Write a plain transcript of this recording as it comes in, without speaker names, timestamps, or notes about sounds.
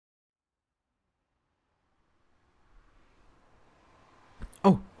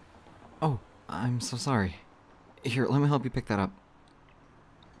Oh! Oh, I'm so sorry. Here, let me help you pick that up.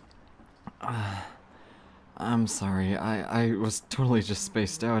 I'm sorry. I was totally just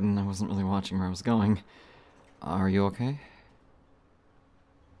spaced out and I wasn't really watching where I was going. Are you okay?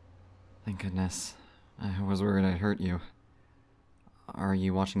 Thank goodness. I was worried I'd hurt you. Are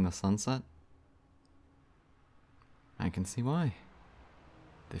you watching the sunset? I can see why.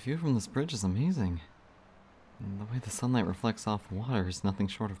 The view from this bridge is amazing. And the way the sunlight reflects off the water is nothing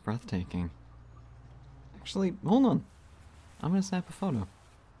short of breathtaking. Actually, hold on. I'm gonna snap a photo.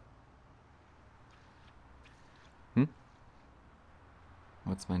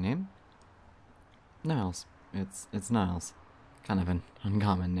 What's my name? Niles. It's Niles. Kind of an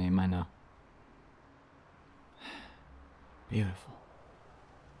uncommon name, I know. Beautiful.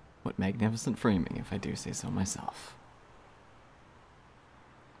 What magnificent framing, if I do say so myself.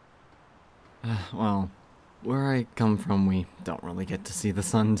 Well, where I come from, we don't really get to see the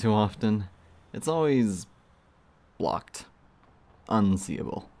sun too often. It's always blocked.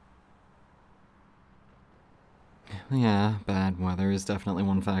 Unseeable. Yeah, bad weather is definitely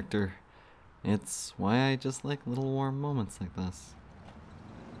one factor. It's why I just like little warm moments like this.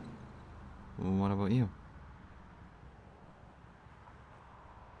 What about you?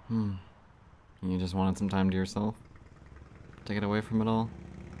 You just wanted some time to yourself? To get away from it all?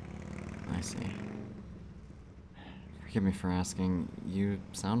 I see. Forgive me for asking, you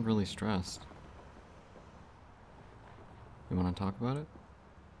sound really stressed. You want to talk about it?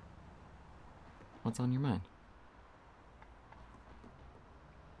 What's on your mind?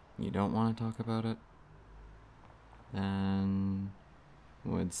 You don't want to talk about it? Then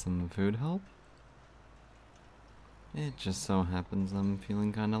would some food help? It just so happens I'm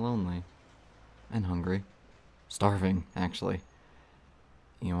feeling kinda lonely. And hungry. Starving, actually.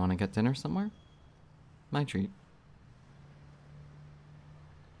 You wanna get dinner somewhere? My treat.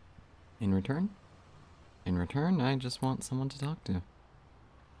 In return? In return, I just want someone to talk to.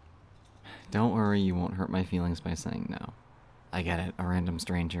 Don't worry, you won't hurt my feelings by saying no. I get it, a random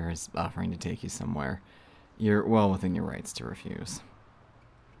stranger is offering to take you somewhere. You're well within your rights to refuse.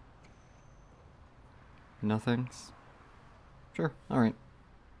 No thanks? Sure, alright.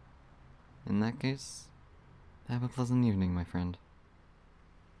 In that case, have a pleasant evening, my friend.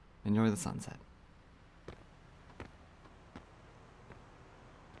 Enjoy the sunset.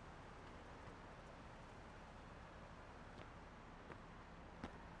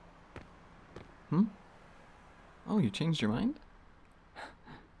 Oh, you changed your mind?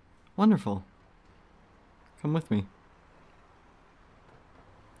 Wonderful. Come with me.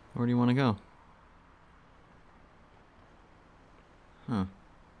 Where do you want to go? Huh.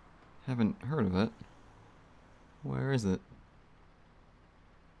 Haven't heard of it. Where is it?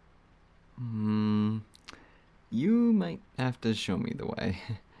 You might have to show me the way.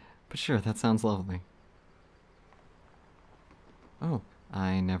 But sure, that sounds lovely. Oh,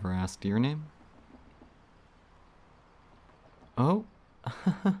 I never asked your name? Oh,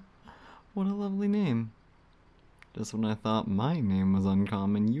 what a lovely name. Just when I thought my name was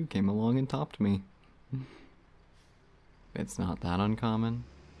uncommon, you came along and topped me. It's not that uncommon.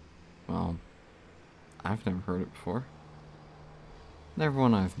 Well, I've never heard it before.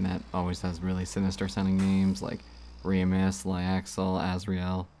 Everyone I've met always has really sinister sounding names like Remus, Lyaxel,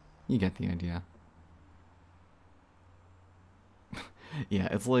 Azrael. You get the idea. Yeah,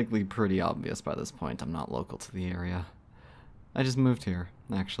 it's likely pretty obvious by this point I'm not local to the area. I just moved here,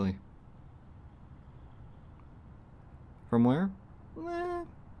 actually. From where?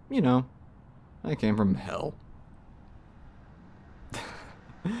 You know, I came from hell.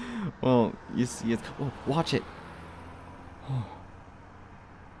 Well, you see it's... Oh, watch it! Oh.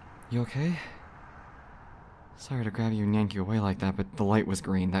 You okay? Sorry to grab you and yank you away like that, but the light was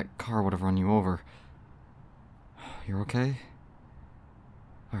green. That car would have run you over. You're okay?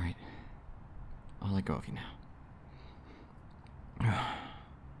 Alright. I'll let go of you now.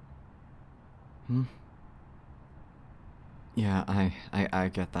 Yeah, I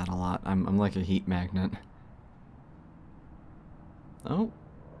get that a lot. I'm like a heat magnet. Oh.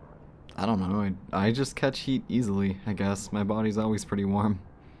 I don't know. I just catch heat easily, I guess. My body's always pretty warm.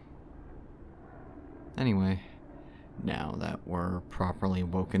 Anyway, now that we're properly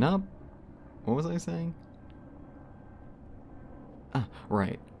woken up, what was I saying? Ah,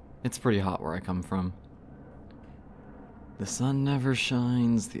 right. It's pretty hot where I come from. The sun never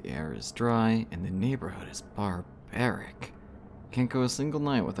shines, the air is dry, and the neighborhood is barbaric. Can't go a single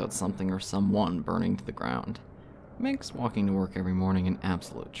night without something or someone burning to the ground. Makes walking to work every morning an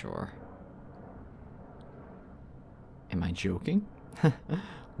absolute chore. Am I joking?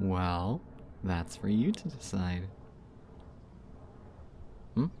 Well, that's for you to decide.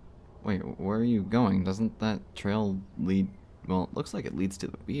 Wait, where are you going? Doesn't that trail lead... Well, it looks like it leads to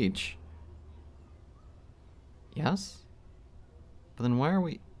the beach. Yes? But then why are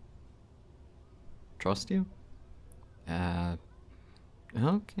we... Trust you?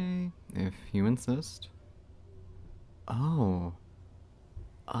 Okay, if you insist. Oh.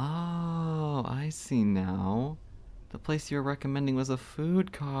 Oh, I see now. The place you were recommending was a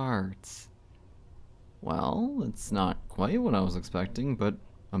food cart. Well, it's not quite what I was expecting, but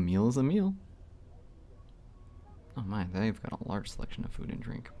a meal is a meal. Oh my, they've got a large selection of food and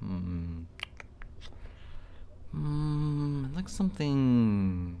drink. I'd like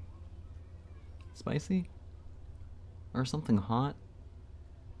something spicy? Or something hot?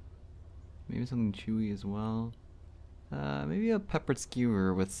 Maybe something chewy as well. Maybe a peppered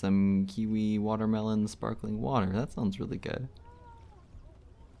skewer with some kiwi, watermelon, sparkling water. That sounds really good.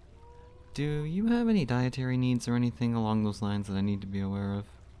 Do you have any dietary needs or anything along those lines that I need to be aware of?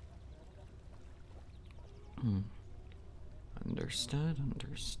 Understood,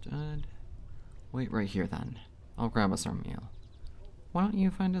 understood. Wait right here then. I'll grab us our meal. Why don't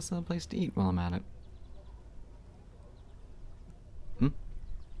you find us a place to eat while I'm at it?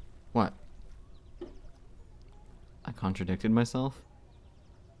 What? I contradicted myself?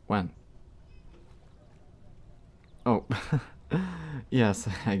 When? Oh, yes,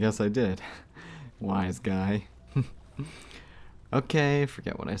 I guess I did. Wise guy. Okay,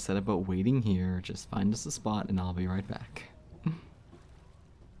 forget what I said about waiting here. Just find us a spot and I'll be right back.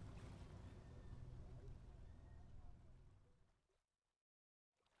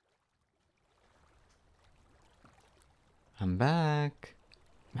 I'm back.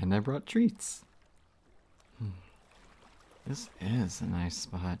 And I brought treats. This is a nice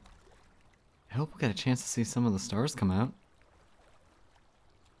spot. I hope we'll get a chance to see some of the stars come out.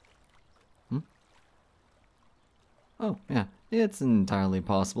 Oh, yeah. It's entirely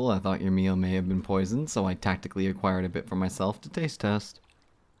possible. I thought your meal may have been poisoned, so I tactically acquired a bit for myself to taste test.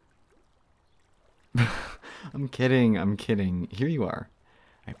 I'm kidding, I'm kidding. Here you are.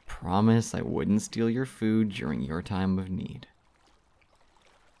 I promise I wouldn't steal your food during your time of need.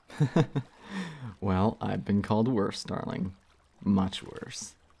 Well, I've been called worse, darling. Much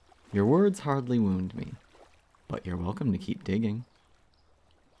worse. Your words hardly wound me, but you're welcome to keep digging.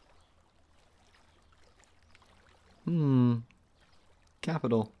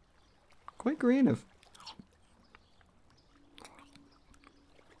 Capital. Quite creative.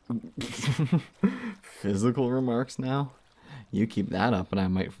 Physical remarks now? You keep that up and I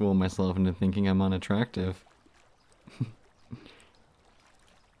might fool myself into thinking I'm unattractive.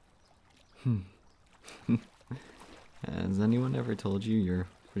 Has anyone ever told you you're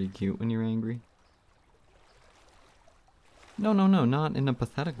pretty cute when you're angry? No, not in a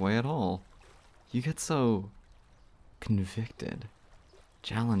pathetic way at all. You get so convicted,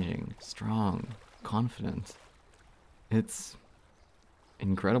 challenging, strong, confident. It's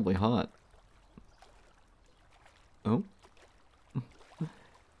incredibly hot. Oh?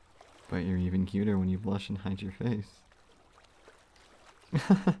 But you're even cuter when you blush and hide your face.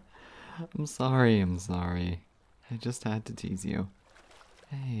 I'm sorry. I just had to tease you.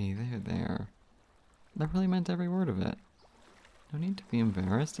 Hey, there. That really meant every word of it. No need to be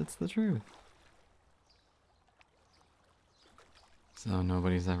embarrassed, it's the truth. So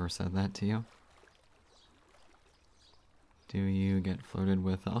nobody's ever said that to you? Do you get flirted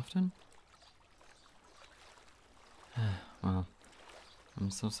with often? Well,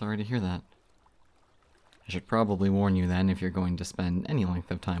 I'm so sorry to hear that. I should probably warn you then, if you're going to spend any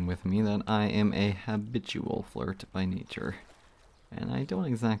length of time with me, that I am a habitual flirt by nature. And I don't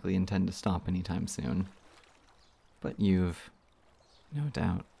exactly intend to stop anytime soon. But you've, no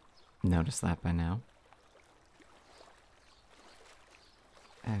doubt, noticed that by now.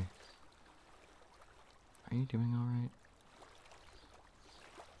 Hey. Are you doing alright?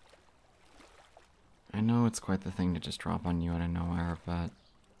 I know it's quite the thing to just drop on you out of nowhere, but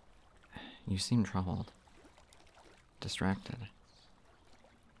you seem troubled. Distracted.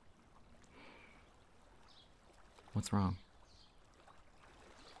 What's wrong?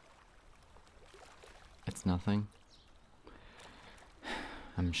 It's nothing.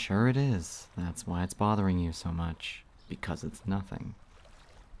 I'm sure it is. That's why it's bothering you so much. Because it's nothing.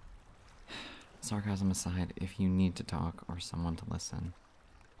 Sarcasm aside, if you need to talk or someone to listen,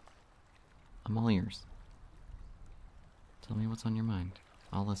 I'm all ears. Tell me what's on your mind.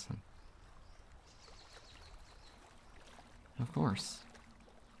 I'll listen. Of course.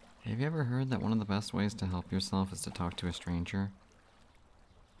 Have you ever heard that one of the best ways to help yourself is to talk to a stranger?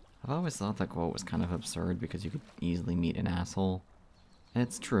 I've always thought that quote was kind of absurd because you could easily meet an asshole. And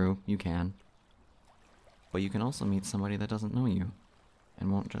it's true, you can. But you can also meet somebody that doesn't know you.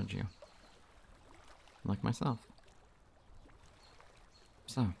 and won't judge you. Like myself.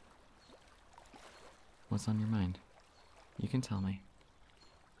 So, what's on your mind? You can tell me.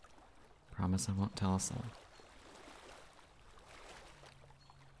 Promise I won't tell a soul.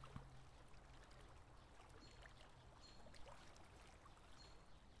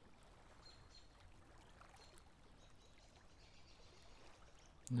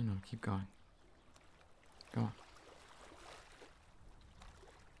 No, keep going. Go on.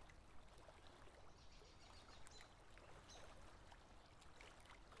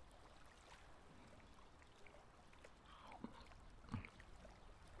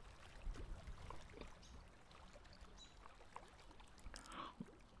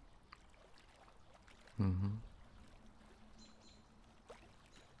 Mm-hmm.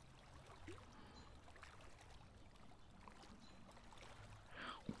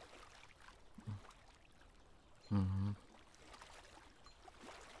 Mm-hmm.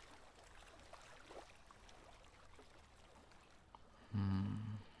 Mm.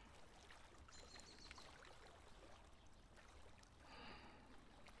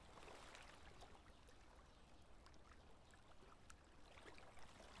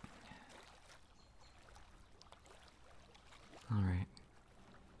 All right.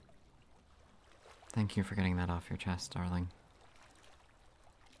 Thank you for getting that off your chest, darling.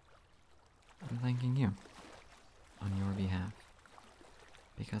 I'm thanking you on your behalf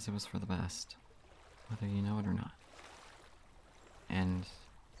because it was for the best, whether you know it or not. And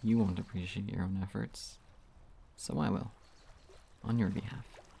you won't appreciate your own efforts, so I will, on your behalf.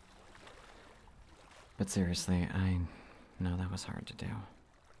 But seriously, I know that was hard to do.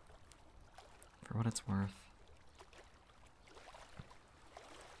 For what it's worth,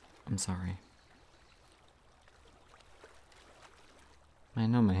 I'm sorry. I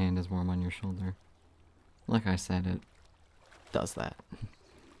know my hand is warm on your shoulder. Like I said, it does that.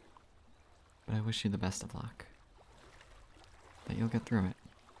 But I wish you the best of luck. That you'll get through it.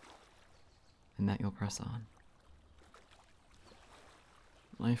 And that you'll press on.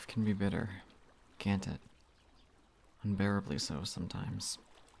 Life can be bitter, can't it? Unbearably so sometimes.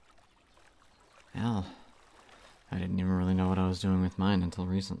 Hell, I didn't even really know what I was doing with mine until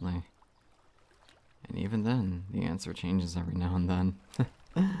recently. And even then, the answer changes every now and then.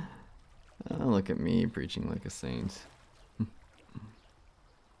 Oh, look at me preaching like a saint.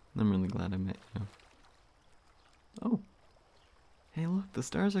 I'm really glad I met you. Oh. Hey look, the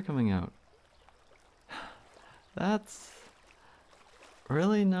stars are coming out. That's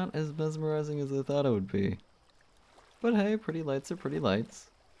really not as mesmerizing as I thought it would be. But hey, pretty lights are pretty lights.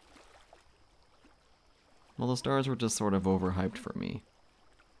 Well, the stars were just sort of overhyped for me.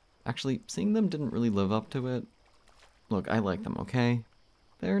 Actually, seeing them didn't really live up to it. Look, I like them, okay?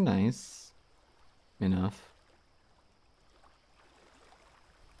 They're nice. Enough.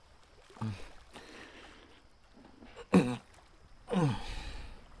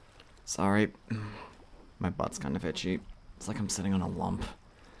 Sorry. My butt's kind of itchy. It's like I'm sitting on a lump.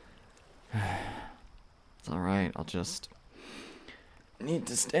 It's alright, I'll just need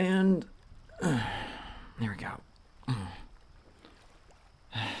to stand. There we go.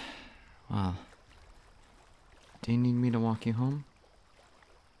 Well, do you need me to walk you home?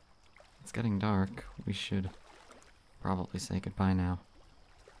 It's getting dark. We should probably say goodbye now.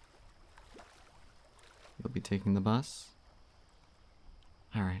 You'll be taking the bus?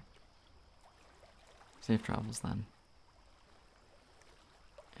 Alright. Safe travels then.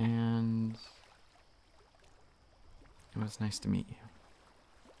 And it was nice to meet you.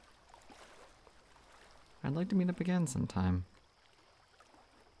 I'd like to meet up again sometime.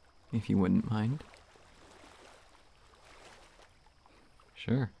 If you wouldn't mind.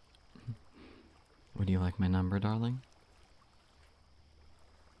 Sure. Would you like my number, darling?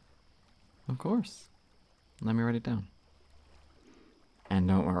 Of course. Let me write it down. And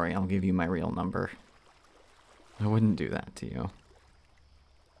don't worry, I'll give you my real number. I wouldn't do that to you.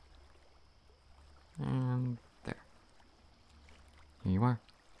 And there. Here you are.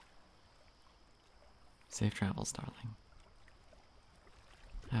 Safe travels, darling.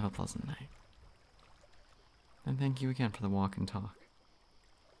 Have a pleasant night. And thank you again for the walk and talk.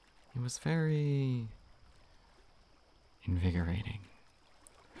 It was very invigorating.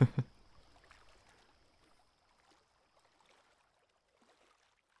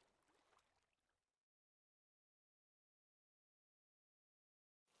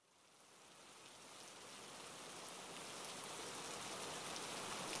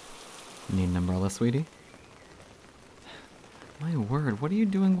 Need an umbrella, sweetie? My word, what are you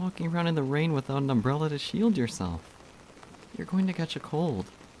doing walking around in the rain without an umbrella to shield yourself? You're going to catch a cold.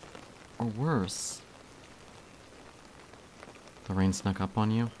 Or worse. The rain snuck up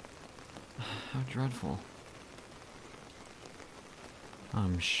on you? How dreadful.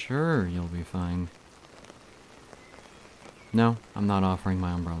 I'm sure you'll be fine. No, I'm not offering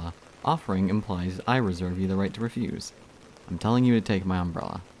my umbrella. Offering implies I reserve you the right to refuse. I'm telling you to take my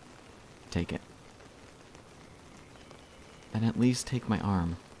umbrella. Take it. And at least take my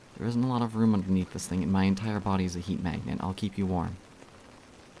arm. There isn't a lot of room underneath this thing, and my entire body is a heat magnet. I'll keep you warm.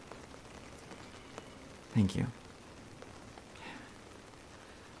 Thank you.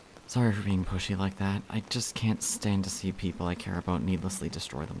 Sorry for being pushy like that. I just can't stand to see people I care about needlessly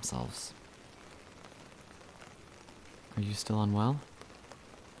destroy themselves. Are you still unwell?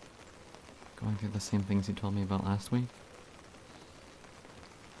 Going through the same things you told me about last week?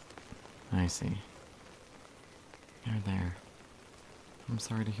 I see. You're there. I'm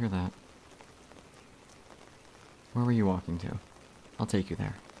sorry to hear that. Where were you walking to? I'll take you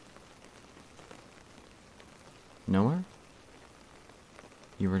there. Nowhere?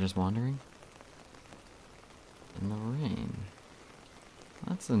 You were just wandering? In the rain.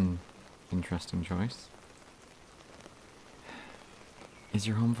 That's an interesting choice. Is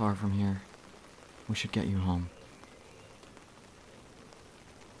your home far from here? We should get you home.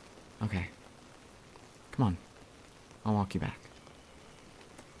 Okay. Come on. I'll walk you back.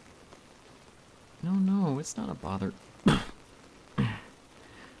 No, it's not a bother.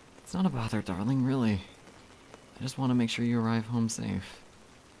 It's not a bother, darling, really. I just want to make sure you arrive home safe.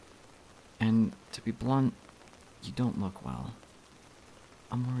 And, to be blunt, you don't look well.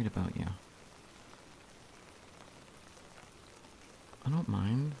 I'm worried about you. I don't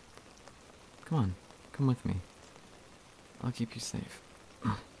mind. Come on, come with me. I'll keep you safe.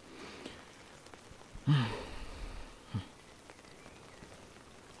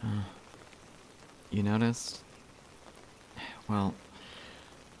 You noticed? Well,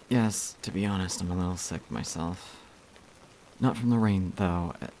 yes, to be honest, I'm a little sick myself. Not from the rain,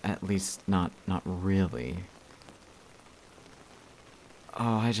 though. At least, not really.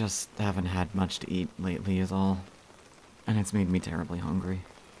 Oh, I just haven't had much to eat lately is all. And it's made me terribly hungry.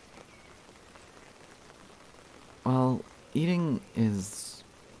 Well, eating is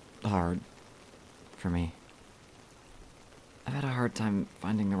hard for me. I've had a hard time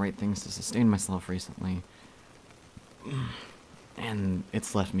finding the right things to sustain myself recently. And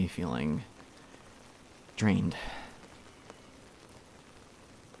it's left me feeling drained.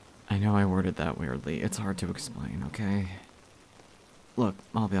 I know I worded that weirdly. It's hard to explain, okay? Look,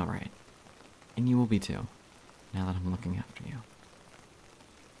 I'll be alright. And you will be too, now that I'm looking after you.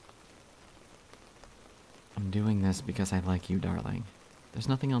 I'm doing this because I like you, darling. There's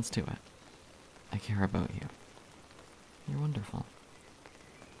nothing else to it. I care about you. You're wonderful.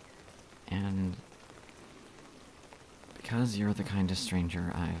 And because you're the kindest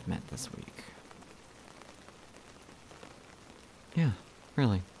stranger I've met this week. Yeah,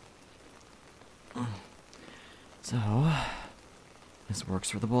 really. So, this works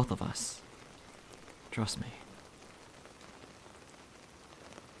for the both of us. Trust me.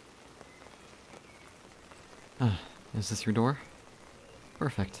 Is this your door?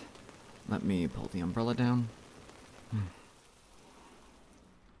 Perfect. Let me pull the umbrella down.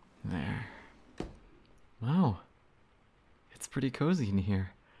 There. Wow. It's pretty cozy in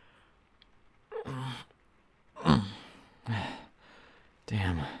here.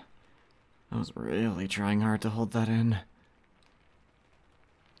 Damn. I was really trying hard to hold that in.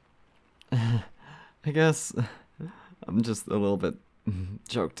 I guess I'm just a little bit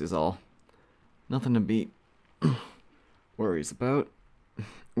choked is all. Nothing to be worried about.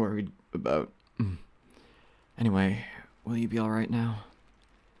 Anyway, will you be alright now?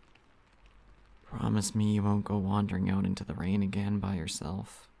 Promise me you won't go wandering out into the rain again by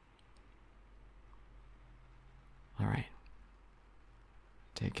yourself. Alright.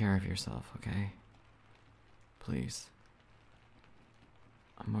 Take care of yourself, okay? Please.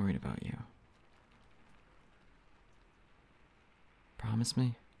 I'm worried about you. Promise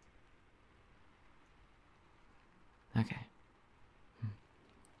me? Okay.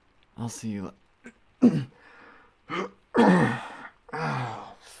 I'll see you.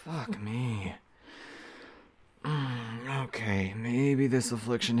 Oh, fuck me. Okay, maybe this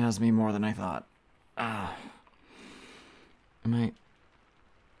affliction has me more than I thought. Am I...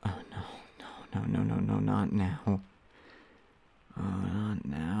 Oh, no, not now. Oh, not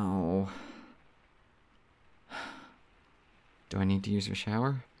now. Do I need to use your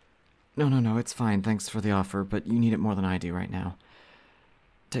shower? No, it's fine. Thanks for the offer, but you need it more than I do right now.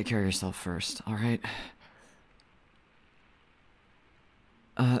 Take care of yourself first, alright?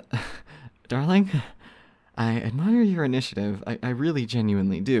 Darling? I admire your initiative. I really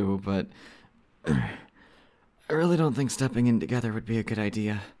genuinely do, but... I really don't think stepping in together would be a good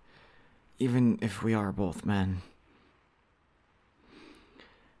idea, even if we are both men.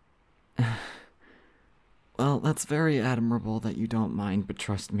 Well, that's very admirable that you don't mind, but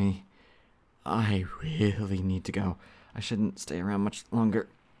trust me, I really need to go. I shouldn't stay around much longer.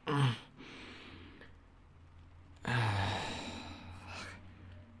 Huh?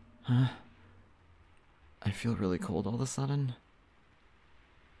 I feel really cold all of a sudden.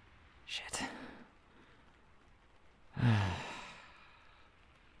 Shit.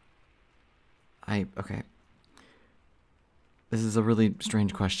 Okay. This is a really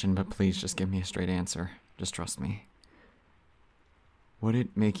strange question, but please just give me a straight answer. Just trust me. Would it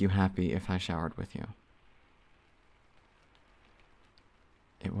make you happy if I showered with you?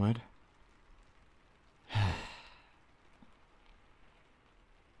 It would?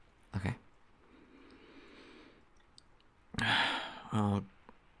 Okay. I'll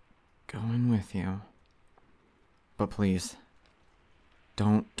go in with you. But please,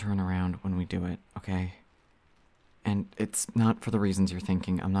 don't turn around when we do it, okay? And it's not for the reasons you're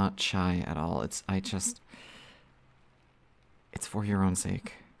thinking. I'm not shy at all. It's for your own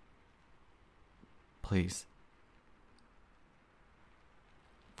sake. Please.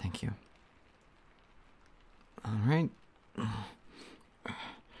 Thank you. All right.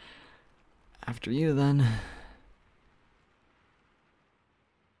 After you, then.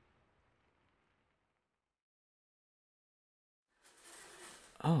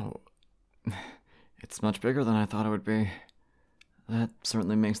 Oh. It's much bigger than I thought it would be. That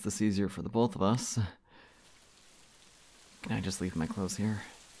certainly makes this easier for the both of us. Can I just leave my clothes here?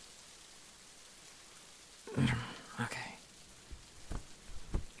 Okay.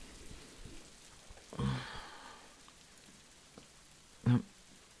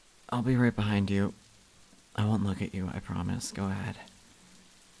 I'll be right behind you. I won't look at you, I promise. Go ahead.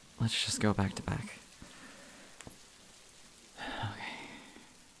 Let's just go back to back. Okay.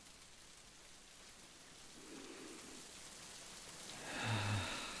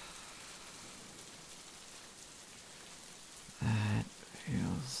 That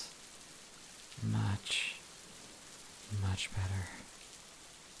feels much, much better.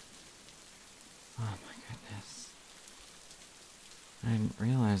 Oh my goodness. I didn't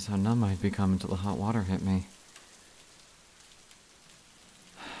realize how numb I'd become until the hot water hit me.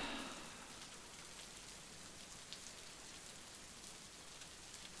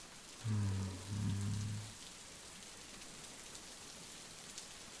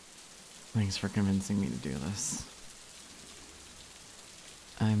 Thanks for convincing me to do this.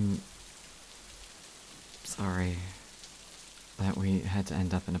 I'm sorry that we had to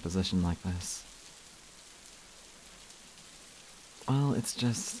end up in a position like this. Well, it's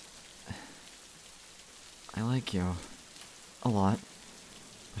just... I like you. A lot.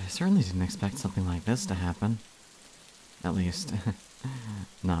 But I certainly didn't expect something like this to happen. At least,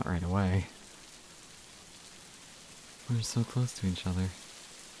 not right away. We're so close to each other.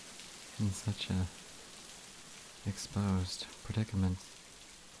 In such a... exposed predicament.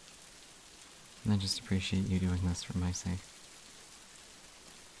 And I just appreciate you doing this for my sake.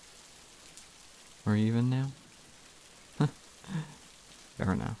 We're even now?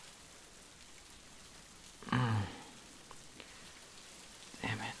 Fair enough. Damn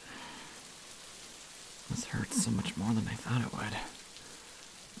it. This hurts so much more than I thought it would.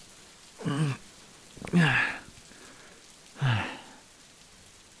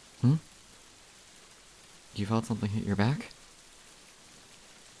 Hmm? You felt something hit your back?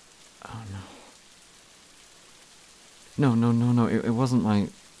 Oh no. No. It wasn't my...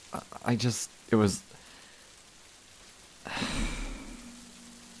 I just... It was...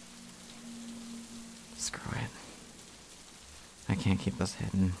 Screw it. I can't keep this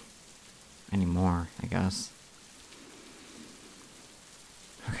hidden. Anymore, I guess.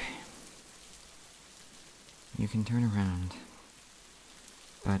 Okay. You can turn around.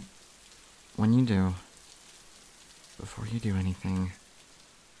 But when you do, before you do anything,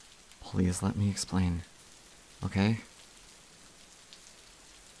 please let me explain. Okay?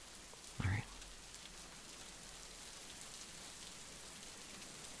 Alright.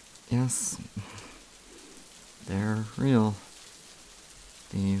 Yes, they're real.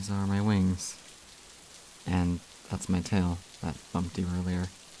 These are my wings. And that's my tail that bumped you earlier.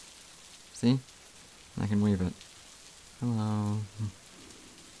 See? I can weave it. Hello.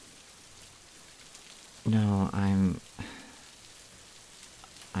 No, I'm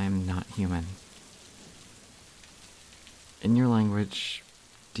not human. In your language,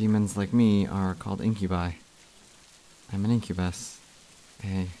 demons like me are called incubi. I'm an incubus.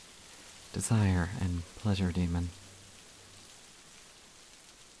 A desire and pleasure demon.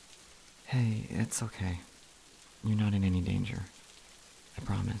 Hey, it's okay. you're not in any danger. I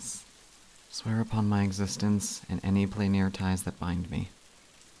promise. Swear upon my existence and any planar ties that bind me.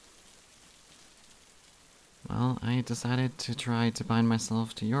 Well, I decided to try to bind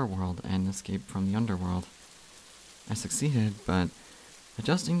myself to your world and escape from the underworld. I succeeded, but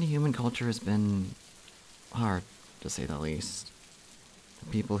adjusting to human culture has been hard, to say the least. The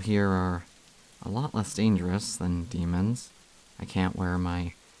people here are a lot less dangerous than demons. I can't wear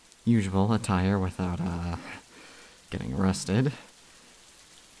my usual attire without, getting arrested.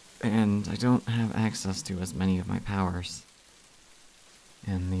 And I don't have access to as many of my powers.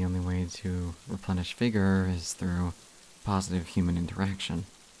 And the only way to replenish vigor is through positive human interaction.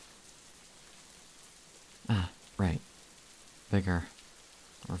 Ah, right. Vigor.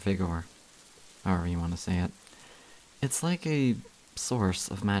 Or vigor. However you want to say it. It's like a source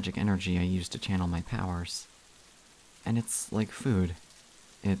of magic energy I use to channel my powers. And it's like food.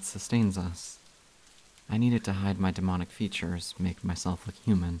 It sustains us. I need it to hide my demonic features, make myself look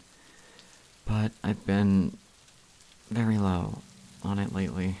human. But I've been very low on it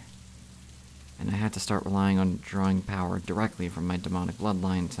lately. And I had to start relying on drawing power directly from my demonic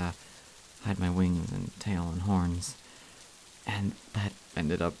bloodline to hide my wings and tail and horns. And that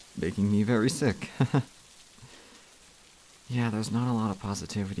ended up making me very sick. Yeah, there's not a lot of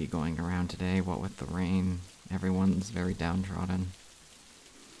positivity going around today, what with the rain. Everyone's very downtrodden.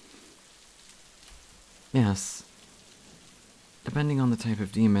 Yes. Depending on the type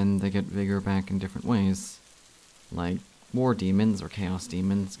of demon, they get vigor back in different ways. Like, war demons or chaos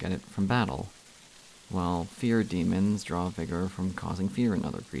demons get it from battle, while fear demons draw vigor from causing fear in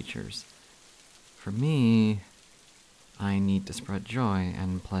other creatures. For me, I need to spread joy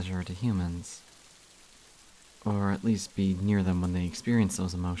and pleasure to humans. Or at least be near them when they experience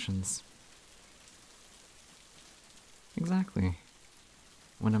those emotions. Exactly.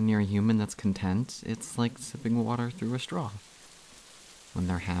 When I'm near a human that's content, it's like sipping water through a straw. When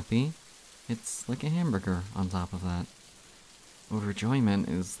they're happy, it's like a hamburger on top of that. Overjoyment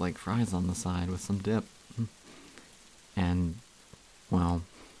is like fries on the side with some dip. And, well,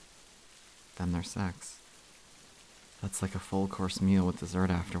 then there's sex. That's like a full-course meal with dessert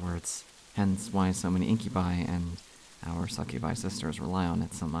afterwards. Hence why so many incubi and our succubi sisters rely on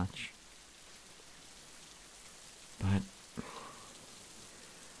it so much. But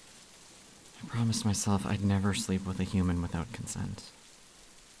I promised myself I'd never sleep with a human without consent.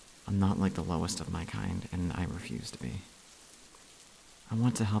 I'm not like the lowest of my kind, and I refuse to be. I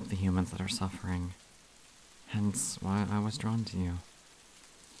want to help the humans that are suffering, hence why I was drawn to you.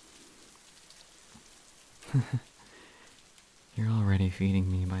 You're already feeding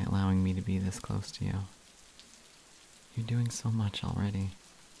me by allowing me to be this close to you. You're doing so much already.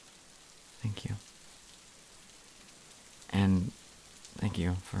 Thank you. And thank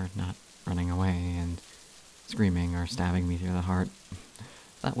you for not running away and screaming or stabbing me through the heart.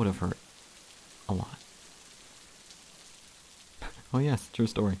 That would have hurt a lot. Oh yes, true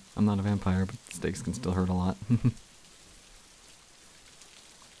story. I'm not a vampire, but stakes can still hurt a lot.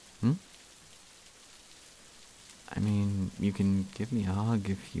 I mean, you can give me a hug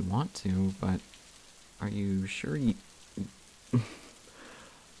if you want to, but are you sure you...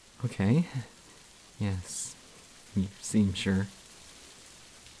 Okay. Yes, you seem sure.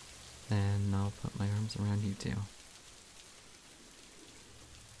 Then I'll put my arms around you too.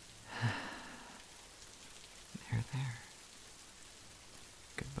 There.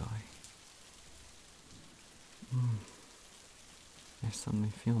 Good boy. I suddenly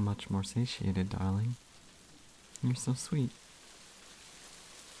feel much more satiated, darling. You're so sweet.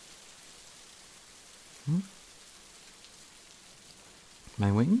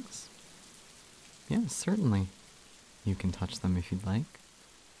 My wings? Yes, certainly. You can touch them if you'd like.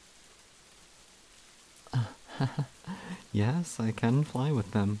 Yes, I can fly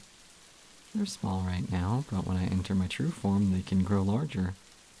with them. They're small right now, but when I enter my true form, they can grow larger.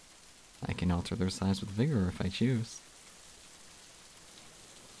 I can alter their size with vigor if I choose.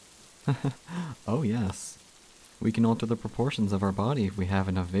 Oh yes. We can alter the proportions of our body if we have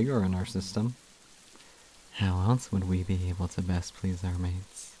enough vigor in our system. How else would we be able to best please our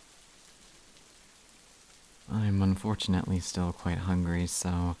mates? I'm unfortunately still quite hungry,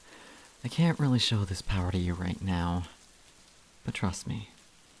 so I can't really show this power to you right now. But trust me,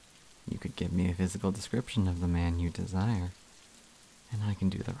 you could give me a physical description of the man you desire, and I can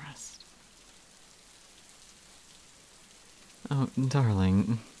do the rest. Oh,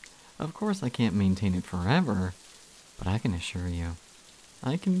 darling, of course I can't maintain it forever, but I can assure you,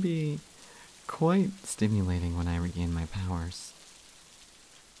 I can be quite stimulating when I regain my powers.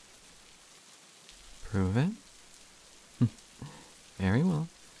 Prove it? Very well.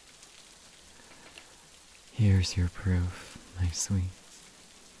 Here's your proof, my sweet.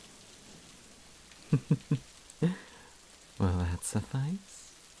 Will that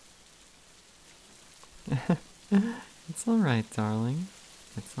suffice? It's alright, darling.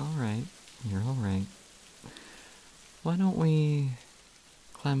 It's alright. You're alright. Why don't we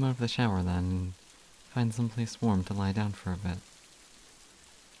climb out of the shower then and find someplace warm to lie down for a bit?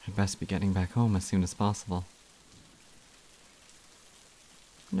 I'd best be getting back home as soon as possible.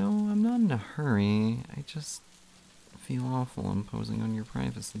 No, I'm not in a hurry. I just feel awful imposing on your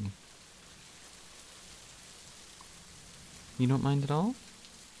privacy. You don't mind at all?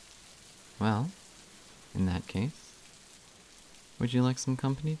 Well, in that case, would you like some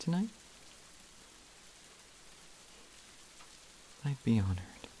company tonight? I'd be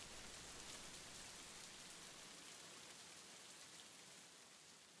honored.